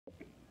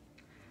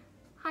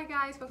Hi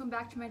guys, welcome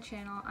back to my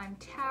channel. I'm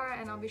Tara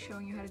and I'll be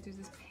showing you how to do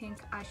this pink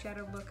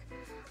eyeshadow look.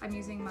 I'm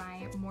using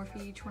my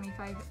Morphe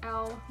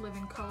 25L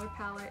Live-In Color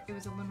palette. It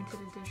was a limited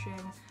edition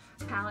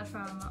palette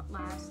from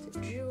last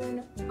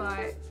June,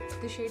 but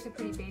the shades are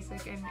pretty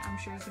basic and I'm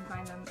sure you can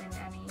find them in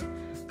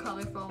any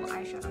colorful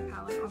eyeshadow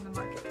palette on the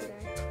market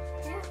today.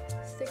 Yeah,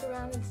 stick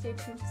around and stay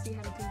tuned to see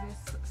how to do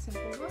this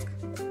simple look.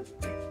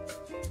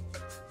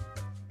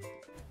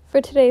 For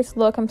today's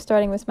look, I'm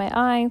starting with my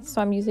eye, so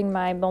I'm using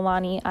my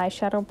Milani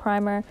eyeshadow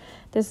primer.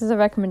 This is a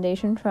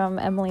recommendation from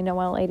Emily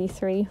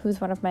Noel83,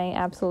 who's one of my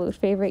absolute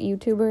favorite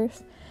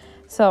YouTubers.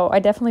 So I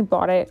definitely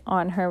bought it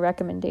on her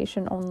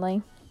recommendation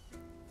only.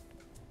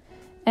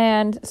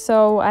 And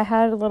so I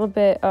had a little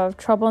bit of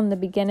trouble in the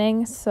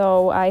beginning,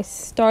 so I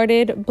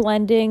started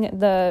blending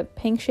the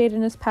pink shade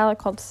in this palette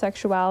called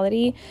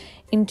Sexuality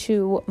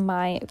into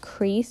my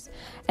crease,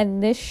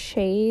 and this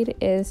shade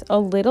is a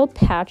little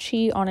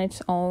patchy on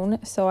its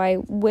own, so I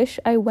wish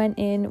I went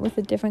in with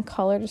a different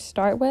color to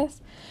start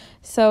with.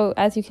 So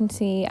as you can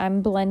see,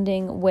 I'm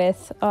blending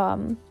with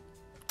the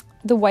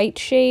white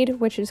shade,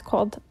 which is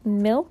called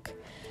Milk,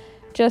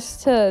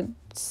 just to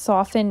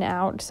soften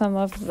out some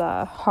of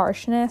the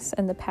harshness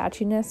and the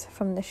patchiness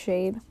from the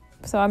shade.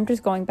 So I'm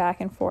just going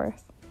back and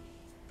forth,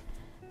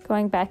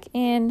 going back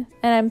in,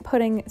 and I'm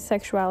putting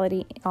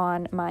Sexuality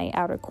on my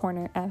outer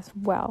corner as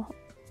well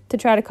to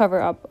try to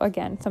cover up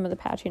again some of the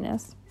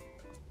patchiness.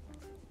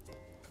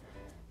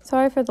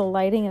 Sorry for the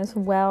lighting as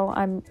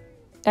well.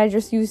 I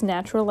just used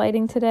natural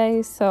lighting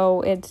today,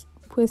 so it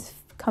was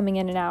coming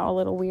in and out a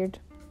little weird.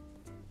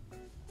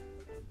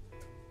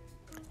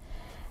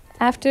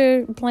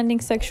 After blending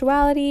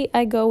Sexuality,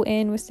 I go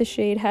in with the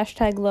shade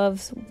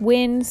 #loves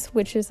wins,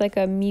 which is like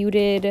a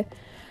muted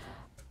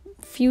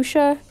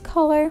fuchsia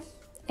color.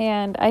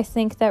 And I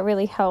think that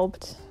really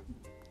helped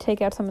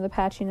take out some of the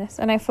patchiness.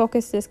 And I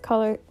focused this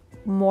color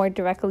more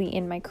directly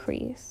in my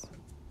crease.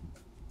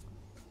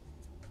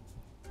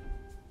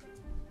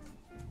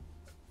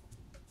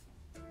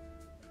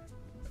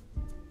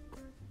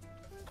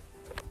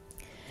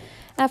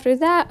 After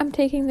that, I'm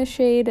taking the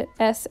shade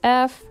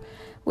SF,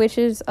 which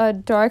is a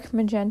dark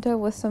magenta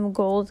with some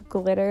gold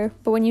glitter.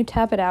 But when you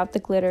tap it out, the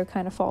glitter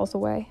kind of falls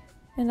away.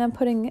 And I'm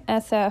putting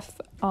SF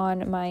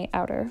on my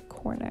outer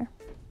corner.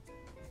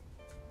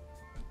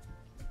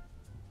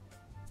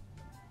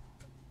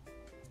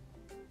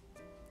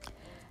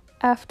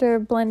 After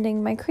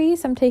blending my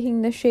crease, I'm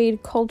taking the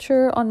shade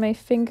Culture on my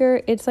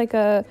finger. It's like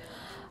a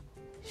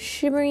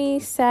shimmery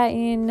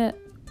satin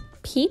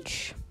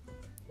peach.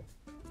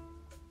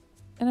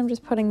 And I'm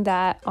just putting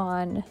that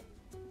on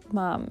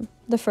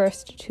the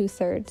first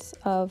 2/3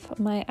 of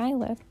my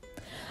eyelid.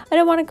 I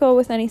don't want to go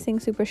with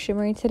anything super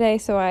shimmery today,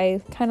 so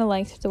I kind of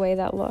liked the way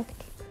that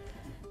looked.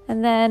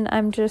 And then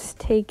I'm just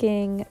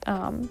taking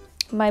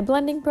my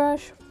blending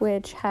brush,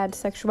 which had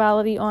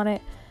Sexuality on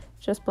it,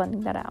 just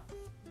blending that out.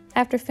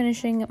 After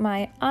finishing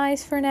my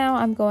eyes for now,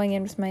 I'm going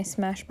in with my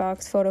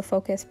Smashbox Photo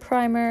Focus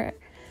Primer.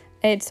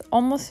 It's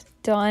almost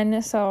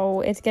done,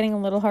 so it's getting a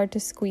little hard to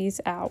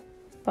squeeze out,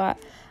 but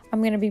I'm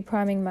going to be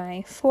priming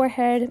my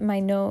forehead, my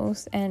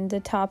nose, and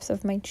the tops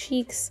of my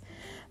cheeks.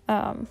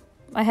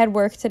 I had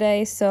work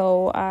today,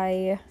 so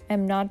I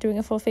am not doing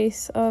a full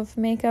face of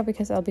makeup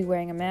because I'll be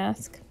wearing a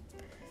mask.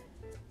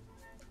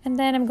 And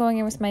then I'm going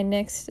in with my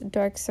NYX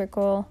Dark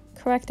Circle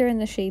Corrector in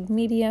the shade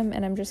Medium,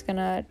 and I'm just going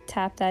to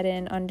tap that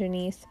in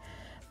underneath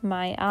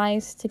my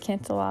eyes to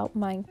cancel out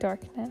my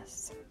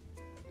darkness.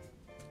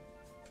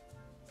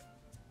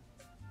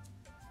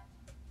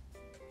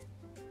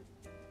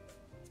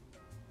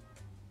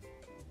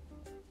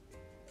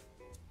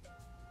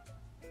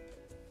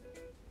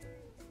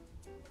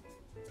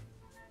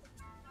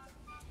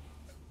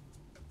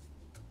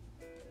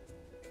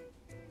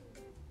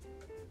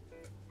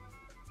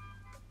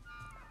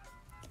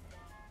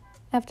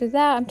 After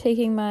that, I'm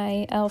taking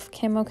my e.l.f.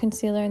 camo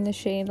concealer in the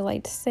shade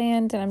Light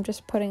Sand, and I'm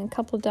just putting a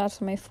couple dots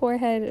on my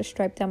forehead, a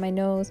stripe down my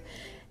nose,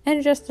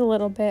 and just a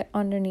little bit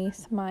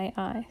underneath my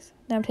eyes.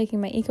 Now I'm taking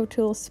my Eco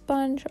Tool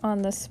sponge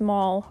on the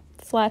small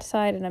flat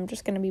side, and I'm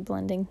just going to be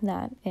blending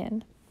that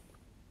in.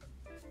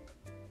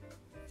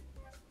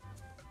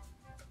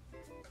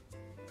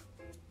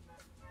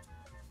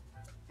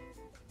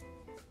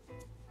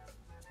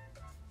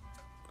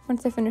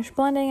 Once I finish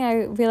blending,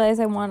 I realize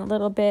I want a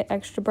little bit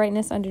extra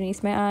brightness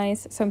underneath my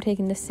eyes, so I'm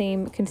taking the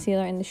same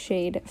concealer in the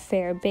shade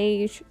Fair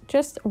Beige,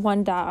 just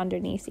one dot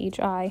underneath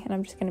each eye, and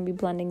I'm just going to be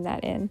blending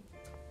that in.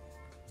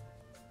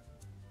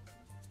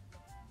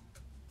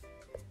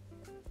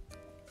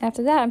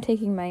 After that, I'm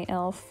taking my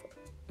e.l.f.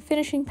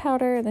 finishing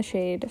powder in the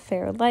shade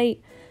Fair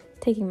Light,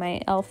 taking my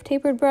e.l.f.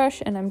 tapered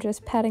brush, and I'm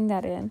just patting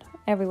that in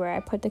everywhere I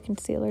put the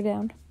concealer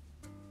down.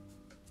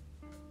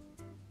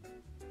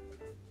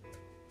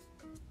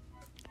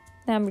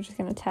 Now I'm just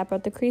going to tap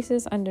out the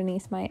creases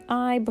underneath my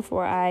eye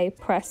before I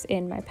press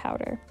in my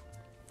powder.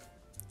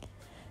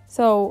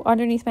 So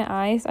underneath my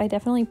eyes, I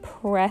definitely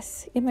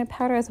press in my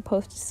powder as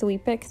opposed to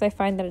sweep it because I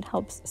find that it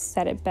helps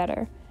set it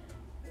better.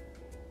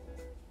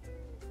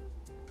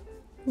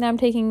 Now I'm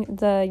taking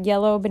the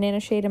yellow banana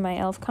shade in my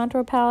e.l.f.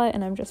 contour palette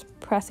and I'm just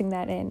pressing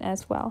that in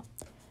as well.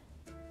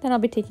 Then I'll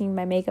be taking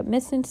my makeup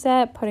mist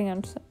set, putting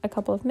on a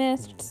couple of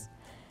mists,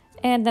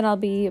 and then I'll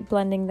be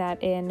blending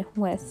that in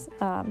with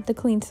the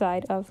clean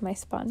side of my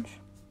sponge.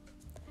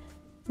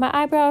 My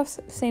eyebrows,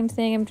 same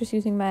thing. I'm just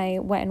using my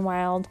Wet n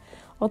Wild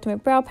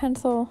Ultimate Brow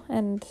Pencil,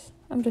 and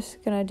I'm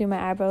just gonna do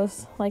my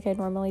eyebrows like I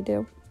normally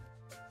do.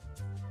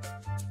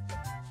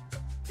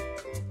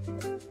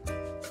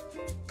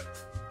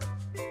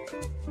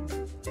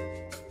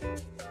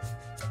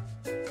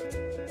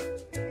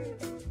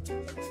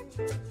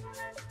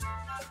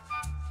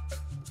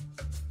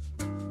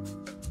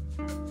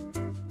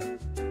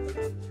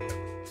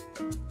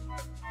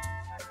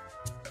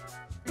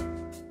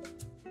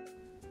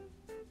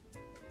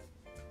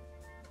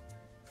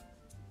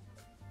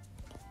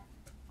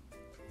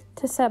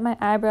 To set my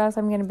eyebrows,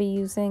 I'm going to be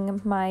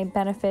using my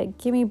Benefit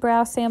Gimmie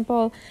Brow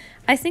Sample.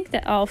 I think the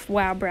e.l.f.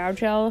 Wow Brow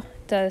Gel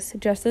does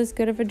just as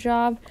good of a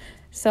job,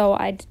 so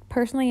I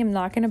personally am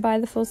not going to buy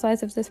the full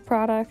size of this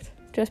product,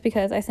 just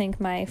because I think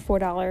my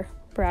 $4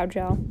 brow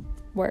gel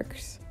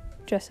works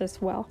just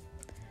as well.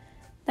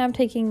 Now I'm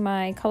taking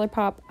my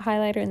ColourPop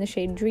highlighter in the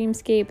shade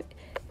Dreamscape.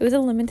 It was a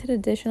limited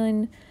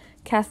edition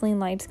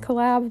Kathleen Lights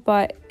collab,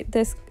 but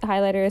this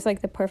highlighter is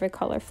like the perfect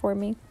color for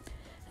me.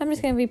 I'm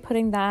just going to be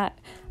putting that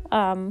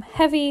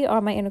heavy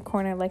on my inner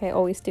corner like I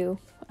always do.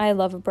 I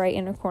love a bright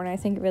inner corner. I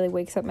think it really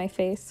wakes up my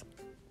face.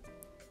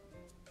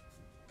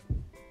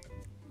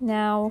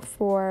 Now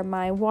for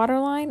my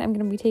waterline, I'm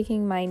going to be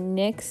taking my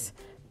NYX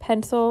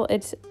pencil.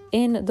 It's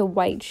in the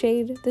white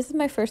shade. This is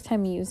my first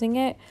time using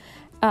it.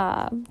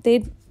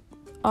 They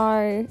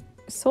are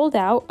sold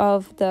out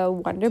of the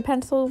Wonder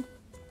pencil,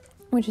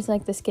 which is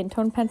like the skin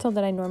tone pencil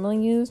that I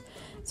normally use.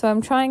 So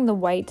I'm trying the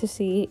white to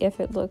see if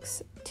it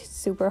looks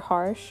super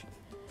harsh.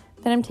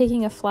 Then I'm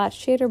taking a flat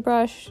shader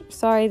brush.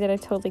 Sorry that I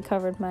totally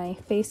covered my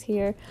face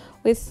here,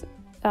 with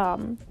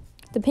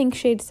the pink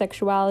shade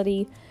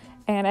Sexuality.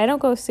 And I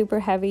don't go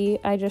super heavy.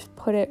 I just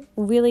put it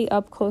really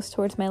up close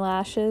towards my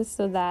lashes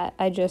so that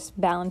I just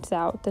balance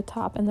out the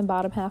top and the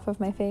bottom half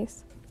of my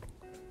face.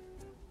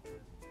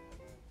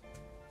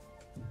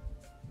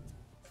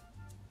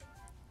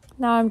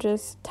 Now I'm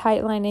just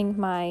tightlining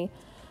my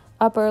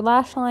upper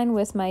lash line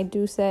with my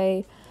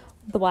Douce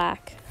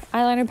black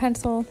eyeliner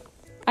pencil.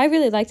 I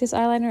really like this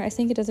eyeliner. I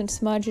think it doesn't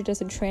smudge, it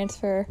doesn't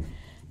transfer,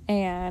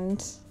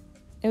 and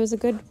it was a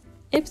good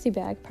Ipsy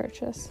bag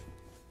purchase.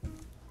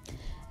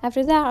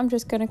 After that, I'm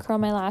just going to curl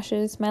my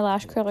lashes. My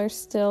lash curler is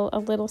still a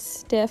little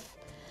stiff,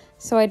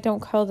 so I don't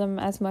curl them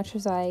as much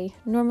as I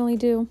normally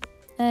do.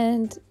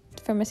 And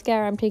for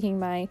mascara, I'm taking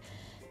my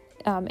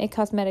IT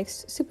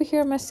Cosmetics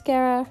Superhero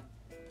Mascara.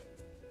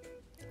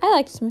 I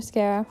like this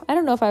mascara. I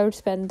don't know if I would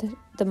spend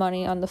the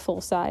money on the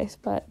full size,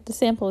 but the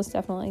sample is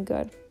definitely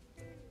good.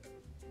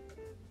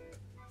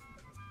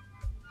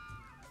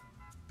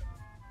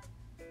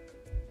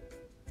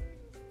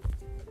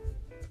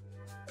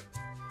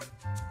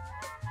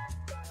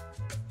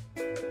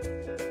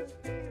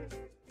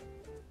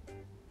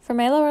 For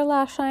my lower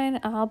lash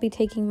line, I'll be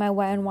taking my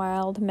Wet n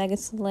Wild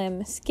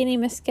Megaslim Skinny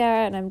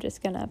Mascara, and I'm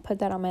just going to put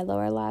that on my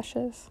lower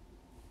lashes.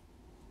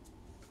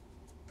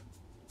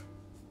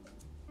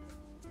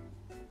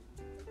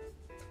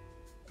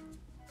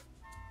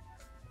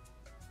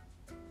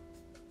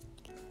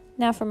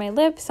 Now for my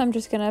lips, I'm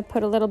just going to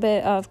put a little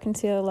bit of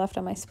concealer left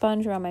on my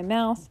sponge around my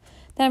mouth.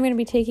 Then I'm going to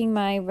be taking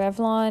my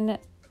Revlon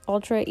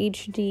Ultra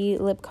HD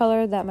lip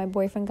color that my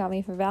boyfriend got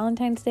me for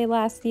Valentine's Day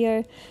last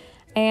year.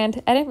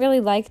 And I didn't really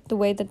like the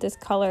way that this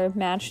color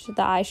matched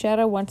the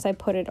eyeshadow once I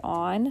put it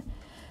on.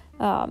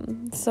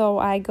 So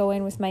I go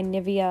in with my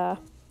Nivea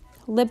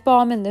lip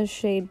balm in the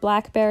shade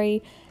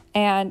Blackberry,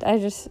 and I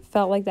just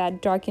felt like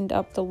that darkened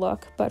up the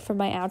look. But for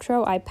my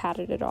outro, I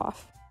patted it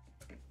off.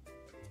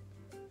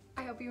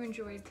 I hope you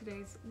enjoyed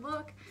today's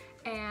look,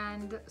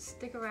 and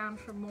stick around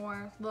for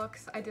more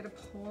looks. I did a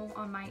poll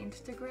on my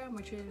Instagram,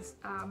 which is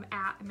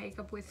at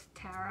Makeup with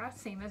Tara,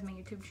 same as my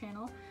YouTube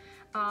channel.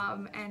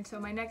 And so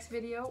my next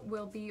video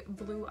will be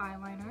blue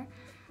eyeliner.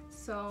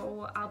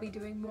 So I'll be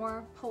doing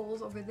more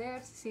polls over there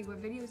to see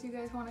what videos you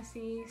guys want to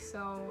see.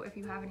 So if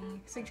you have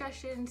any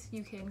suggestions,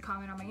 you can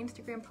comment on my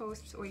Instagram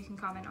posts, or you can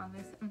comment on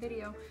this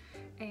video.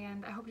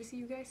 And I hope to see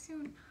you guys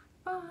soon.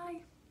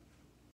 Bye!